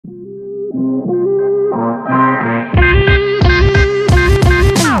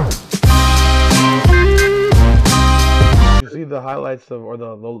See the highlights of, or the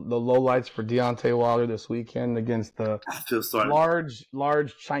lowlights for Deontay Wilder this weekend against the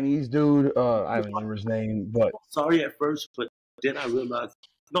large Chinese dude. I don't remember his name, but sorry at first, but then I realized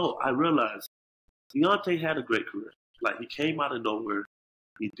Deontay had a great career. Like, he came out of nowhere,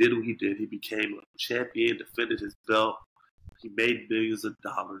 he did what he did. He became a champion, defended his belt. He made millions of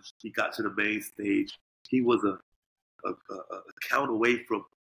dollars. He got to the main stage. He was a count away from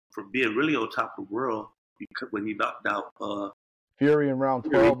being really on top of the world. When he knocked out Fury in round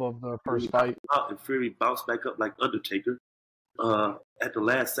 12 of the first fight. And Fury bounced back up like Undertaker at the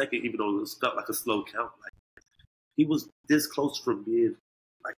last second, even though it felt like a slow count. Like, he was this close from being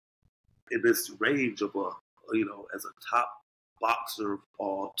like in this range of as a top boxer of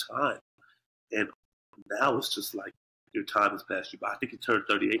all time. And now it's just like your time has passed you by. I think he turned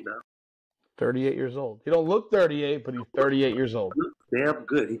 38 now. 38 years old. He don't look 38, but he's 38 years old. Damn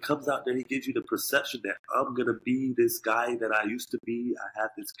good. He comes out there, he gives you the perception that I'm going to be this guy that I used to be. I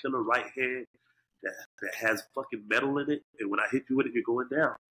have this killer right hand that has fucking metal in it, and when I hit you with it, you're going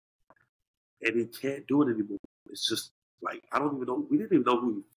down. And he can't do it anymore. It's just like, I don't even know. We didn't even know who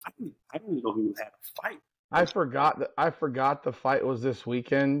he was. I didn't even know who had a fight. I forgot the fight was this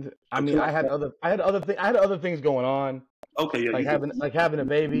weekend. I mean, I had other things going on. Okay, yeah, like having a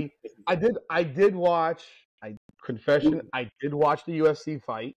baby. I did watch. Confession, I did watch the UFC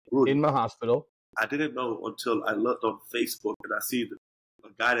fight in my hospital. I didn't know until I looked on Facebook and I see a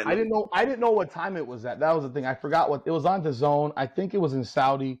guy that I didn't know what time it was at. That was the thing. I forgot what it was on DAZN. I think it was in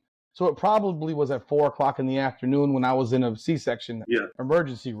Saudi, so it probably was at 4 o'clock in the afternoon when I was in a C-section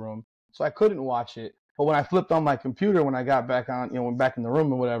emergency room. So I couldn't watch it. But when I flipped on my computer, when I got back on, went back in the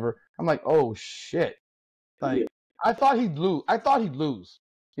room or whatever, I'm like, oh shit! Like I thought he'd lose.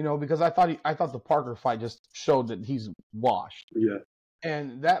 Because I thought the Parker fight just showed that he's washed. Yeah.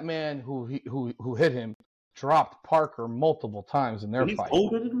 And that man who hit him dropped Parker multiple times in their fight. He's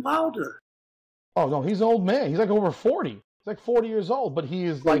older than Wilder. Oh no, he's an old man. He's like over 40. He's like 40 years old, but he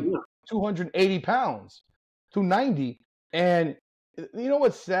is like 280 pounds, 290. And you know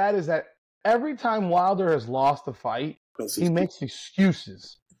what's sad is that every time Wilder has lost a fight, he makes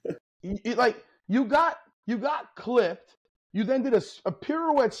excuses. You got clipped. You then did a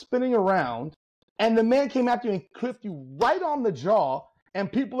pirouette spinning around, and the man came after you and clipped you right on the jaw. And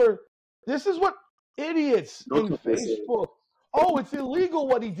this is what idiots in Facebook. Oh, it's illegal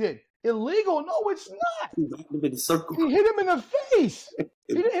what he did. Illegal? No, it's not. He hit him in the face.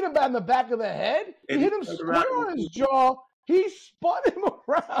 He didn't hit him in the back of the head. He hit him square on his jaw. He spun him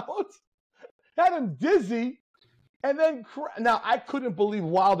around, had him dizzy, and then now I couldn't believe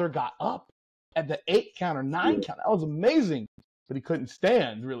Wilder got up at the 8 count or 9 count. That was amazing, but he couldn't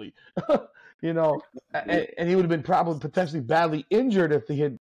stand really, and he would have been probably potentially badly injured if he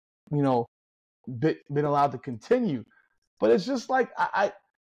had, been allowed to continue. But it's just like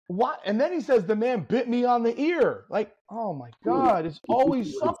what? And then he says the man bit me on the ear. Like, oh my God, it's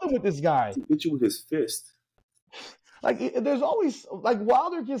always something with this guy. He bit you with his fist. Like, there's always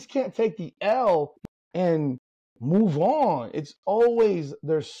Wilder just can't take the L and move on. It's always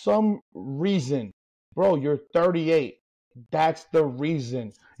there's some reason. Bro, you're 38. That's the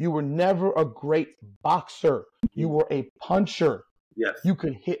reason. You were never a great boxer. You were a puncher. Yes. You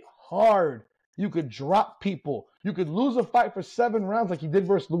could hit hard. You could drop people. You could lose a fight for 7 rounds like he did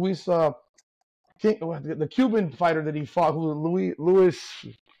versus the Cuban fighter that he fought, Luis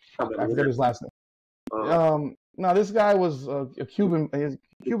I forget his last name. No, this guy was a Cuban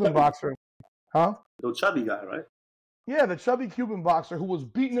boxer. Huh? The chubby guy, right? Yeah, the chubby Cuban boxer who was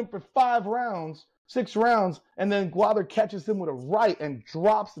beating him for 6 rounds, and then Wilder catches him with a right and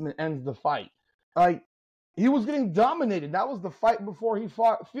drops him and ends the fight. Like, he was getting dominated. That was the fight before he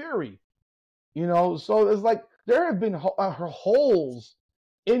fought Fury. So it's like there have been holes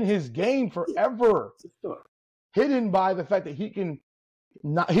in his game forever, hidden by the fact that he can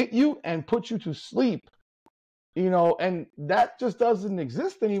not hit you and put you to sleep. And that just doesn't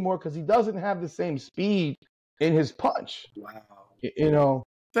exist anymore because he doesn't have the same speed in his punch. Wow.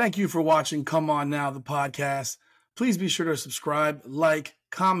 Thank you for watching Come On Now, the podcast. Please be sure to subscribe, like,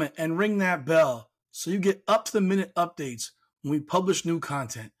 comment, and ring that bell so you get up-to-the-minute updates when we publish new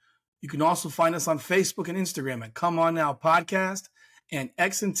content. You can also find us on Facebook and Instagram at Come On Now Podcast and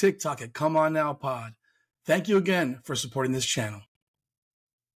X and TikTok at Come On Now Pod. Thank you again for supporting this channel.